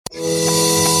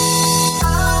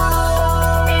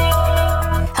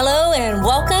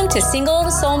to Single to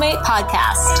Soulmate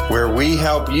Podcast, where we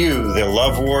help you, the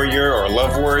love warrior or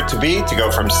love warrior to be, to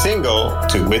go from single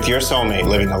to with your soulmate,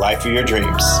 living the life of your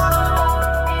dreams.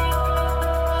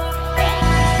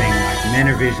 Men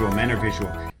are visual, men are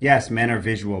visual. Yes, men are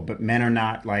visual, but men are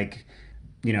not like,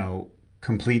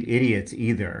 complete idiots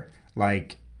either.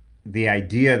 Like the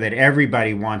idea that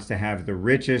everybody wants to have the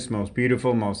richest, most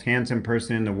beautiful, most handsome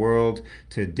person in the world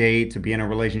to date, to be in a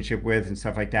relationship with and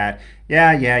stuff like that.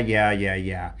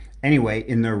 Yeah. Anyway,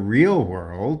 in the real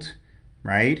world,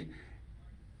 right?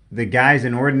 The guy's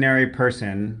an ordinary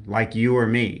person like you or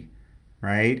me,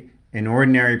 right? An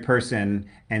ordinary person,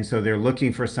 and so they're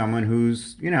looking for someone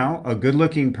who's, a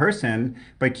good-looking person,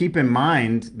 but keep in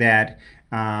mind that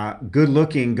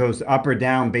good-looking goes up or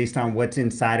down based on what's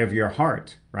inside of your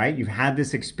heart, right? You've had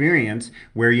this experience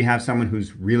where you have someone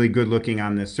who's really good-looking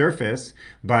on the surface,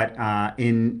 but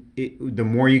the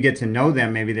more you get to know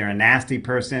them, maybe they're a nasty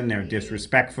person, they're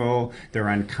disrespectful, they're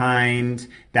unkind,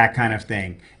 that kind of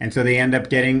thing. And so they end up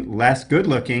getting less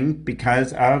good-looking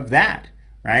because of that.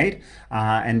 Right?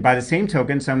 And by the same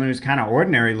token, someone who's kind of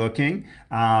ordinary looking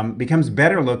becomes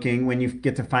better looking when you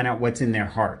get to find out what's in their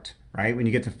heart, right? When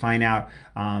you get to find out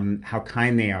how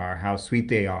kind they are, how sweet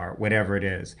they are, whatever it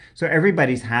is. So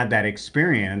everybody's had that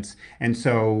experience. And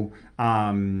so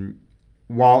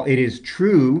while it is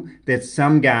true that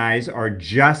some guys are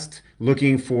just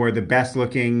looking for the best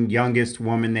looking, youngest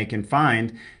woman they can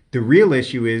find, the real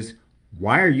issue is,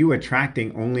 why are you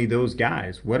attracting only those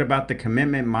guys? What about the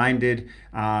commitment-minded,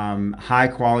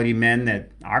 high-quality men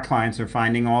that our clients are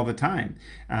finding all the time?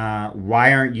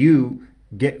 Why aren't you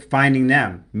finding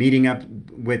them, meeting up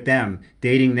with them,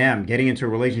 dating them, getting into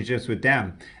relationships with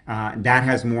them? That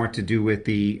has more to do with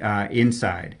the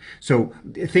inside. So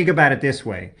think about it this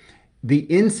way. The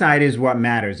inside is what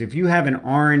matters. If you have an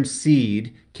orange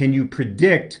seed, can you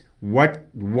predict what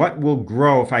will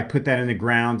grow if I put that in the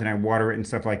ground and I water it and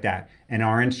stuff like that? An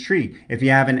orange tree. If you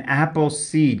have an apple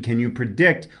seed, can you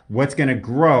predict what's going to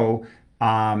grow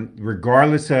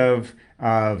regardless of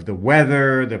the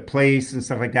weather, the place, and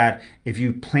stuff like that? If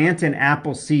you plant an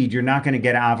apple seed, you're not going to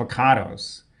get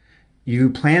avocados. You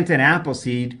plant an apple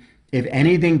seed, if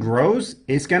anything grows,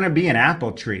 it's going to be an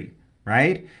apple tree,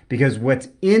 right? Because what's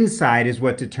inside is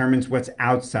what determines what's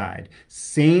outside.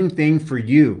 Same thing for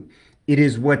you. It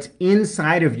is what's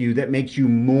inside of you that makes you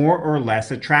more or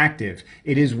less attractive.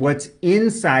 It is what's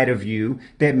inside of you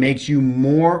that makes you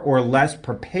more or less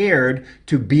prepared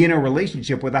to be in a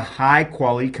relationship with a high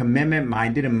quality,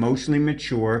 commitment-minded, emotionally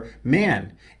mature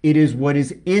man. It is what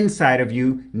is inside of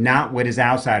you, not what is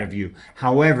outside of you.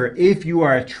 However, if you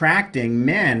are attracting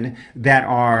men that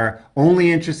are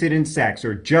only interested in sex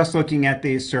or just looking at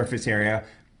the surface area,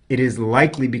 it is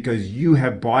likely because you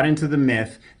have bought into the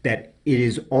myth that it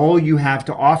is all you have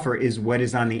to offer is what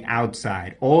is on the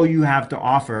outside. All you have to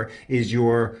offer is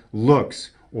your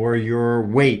looks or your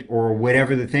weight or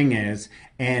whatever the thing is.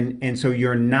 And so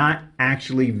you're not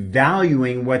actually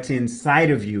valuing what's inside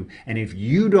of you. And if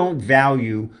you don't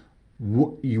value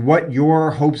what your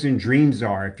hopes and dreams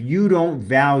are, if you don't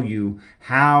value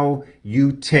how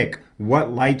you tick,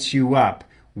 what lights you up,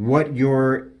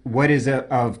 what is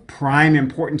of prime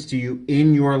importance to you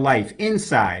in your life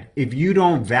inside, if you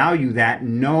don't value that,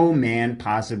 no man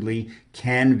possibly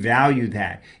can value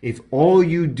that. If all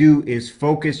you do is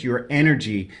focus your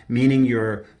energy, meaning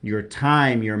your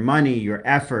time, your money, your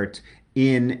effort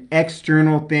in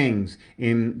external things,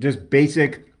 in just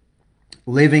basic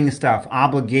living stuff,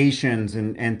 obligations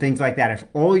and things like that, if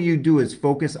all you do is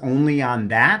focus only on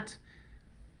that,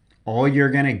 all you're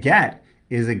going to get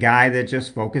is a guy that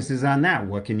just focuses on that.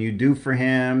 What can you do for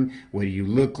him? What do you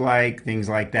look like? Things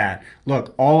like that.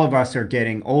 Look, all of us are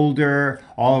getting older.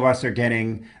 All of us are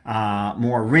getting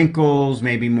more wrinkles,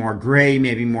 maybe more gray,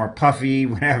 maybe more puffy,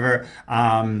 whatever.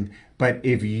 But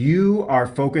if you are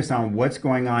focused on what's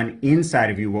going on inside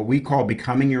of you, what we call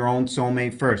becoming your own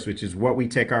soulmate first, which is what we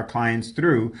take our clients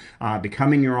through,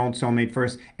 becoming your own soulmate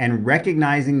first, and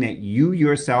recognizing that you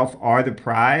yourself are the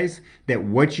prize, that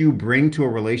what you bring to a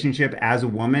relationship as a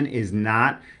woman is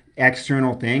not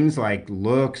external things like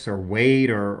looks or weight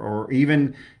or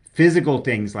even physical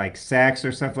things like sex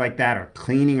or stuff like that, or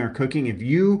cleaning or cooking. If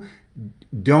you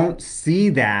don't see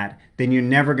that, then you're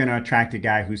never going to attract a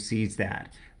guy who sees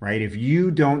that. Right? If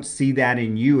you don't see that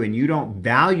in you and you don't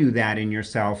value that in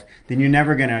yourself, then you're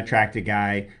never going to attract a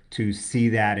guy to see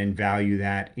that and value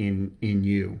that in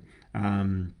you.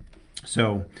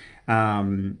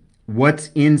 what's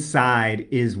inside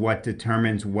is what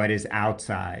determines what is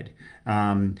outside.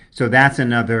 So that's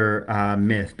another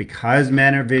myth. Because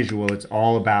men are visual, it's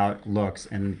all about looks,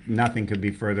 and nothing could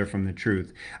be further from the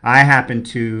truth. I happen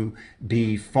to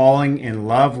be falling in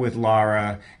love with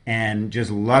Laura and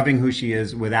just loving who she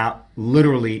is without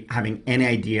literally having any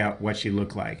idea what she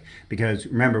looked like. Because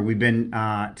remember, we've been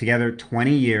together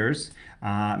 20 years,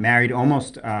 married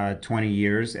almost 20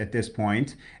 years at this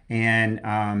point,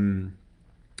 and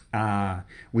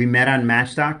we met on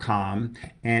Match.com,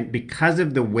 and because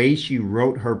of the way she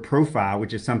wrote her profile,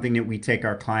 which is something that we take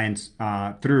our clients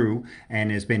through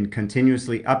and has been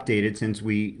continuously updated since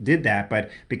we did that, but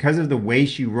because of the way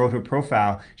she wrote her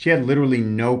profile, she had literally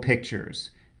no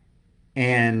pictures.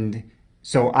 And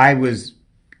so I was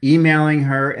emailing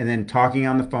her and then talking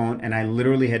on the phone, and I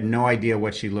literally had no idea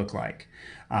what she looked like.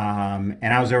 And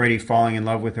I was already falling in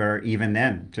love with her even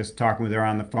then, just talking with her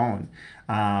on the phone.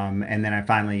 And then I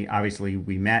finally, obviously,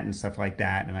 we met and stuff like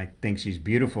that. And I think she's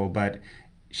beautiful, but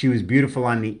she was beautiful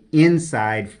on the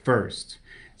inside first.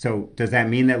 So does that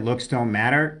mean that looks don't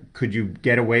matter? Could you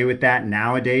get away with that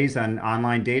nowadays on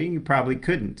online dating? You probably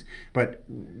couldn't. But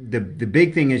the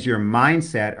big thing is your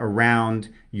mindset around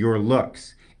your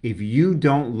looks. If you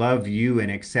don't love you and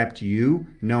accept you,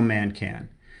 no man can.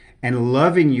 And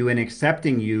loving you and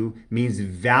accepting you means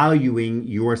valuing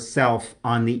yourself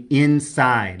on the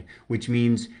inside, which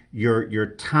means your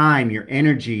time, your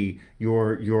energy,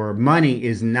 your money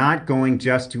is not going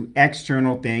just to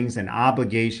external things and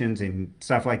obligations and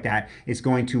stuff like that. It's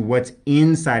going to what's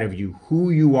inside of you,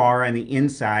 who you are on the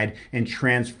inside, and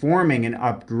transforming and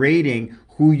upgrading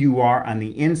who you are on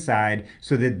the inside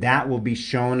so that that will be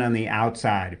shown on the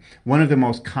outside. One of the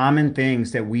most common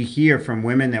things that we hear from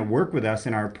women that work with us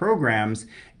in our programs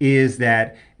is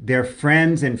that their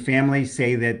friends and family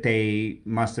say that they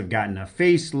must have gotten a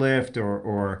facelift,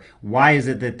 or why is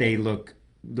it that they look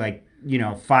like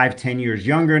 5-10 years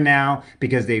younger now?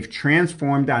 Because they've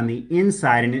transformed on the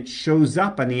inside and it shows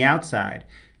up on the outside.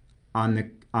 On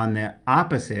the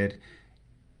opposite,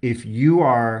 if you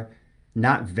are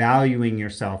not valuing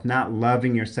yourself, not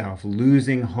loving yourself,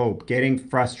 losing hope, getting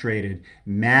frustrated,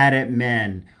 mad at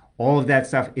men, all of that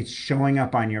stuff, it's showing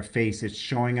up on your face, it's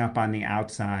showing up on the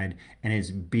outside, and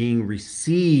it's being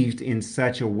received in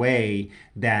such a way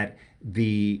that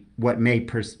what may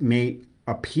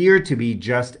appear to be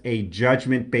just a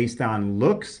judgment based on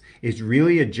looks is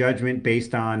really a judgment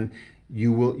based on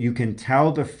you can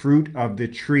tell the fruit of the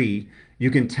tree.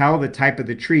 You can tell the type of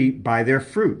the tree by their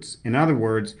fruits. In other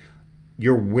words,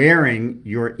 you're wearing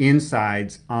your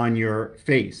insides on your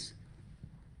face,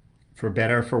 for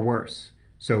better or for worse.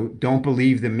 So don't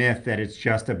believe the myth that it's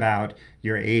just about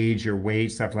your age, your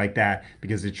weight, stuff like that.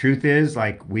 Because the truth is,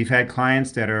 like, we've had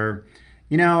clients that are,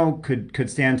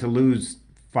 could stand to lose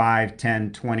 5,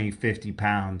 10, 20, 50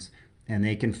 pounds, and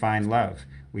they can find love.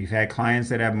 We've had clients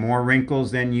that have more wrinkles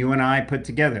than you and I put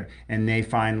together, and they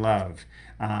find love.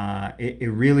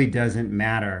 It really doesn't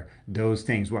matter, those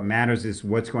things. What matters is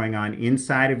what's going on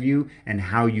inside of you and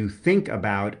how you think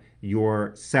about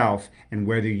yourself and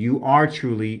whether you are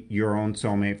truly your own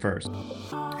soulmate first.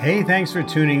 Hey, thanks for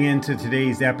tuning in to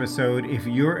today's episode. If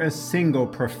you're a single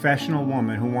professional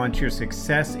woman who wants your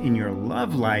success in your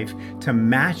love life to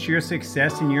match your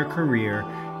success in your career,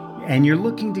 and you're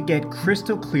looking to get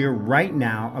crystal clear right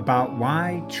now about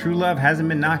why true love hasn't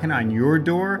been knocking on your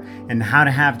door and how to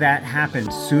have that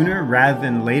happen sooner rather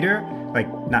than later, like,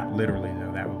 not literally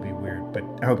though, that would be weird, but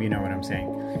I hope you know what I'm saying.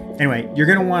 Anyway, you're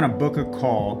going to want to book a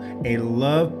call, a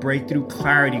Love Breakthrough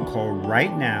Clarity call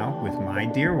right now with my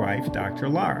dear wife, Dr.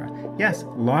 Lara. Yes,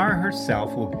 Lara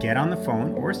herself will get on the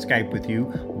phone or Skype with you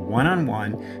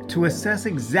one-on-one to assess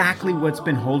exactly what's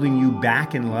been holding you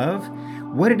back in love,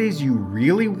 what it is you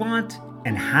really want,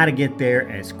 and how to get there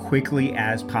as quickly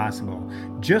as possible.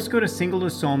 Just go to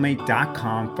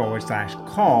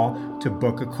singletosoulmate.com/call to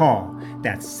book a call.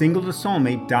 That's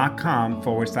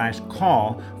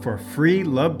singletosoulmate.com/call for a free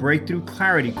Love Breakthrough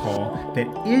Clarity call that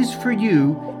is for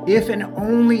you if and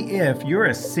only if you're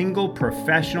a single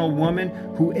professional woman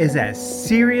who is as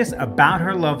serious about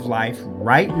her love life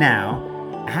right now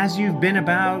as you've been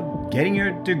about getting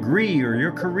your degree or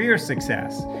your career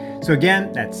success. So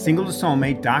again, that's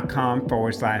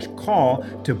singletosoulmate.com/call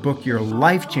to book your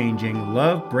life-changing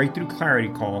Love Breakthrough Clarity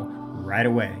call right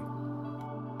away.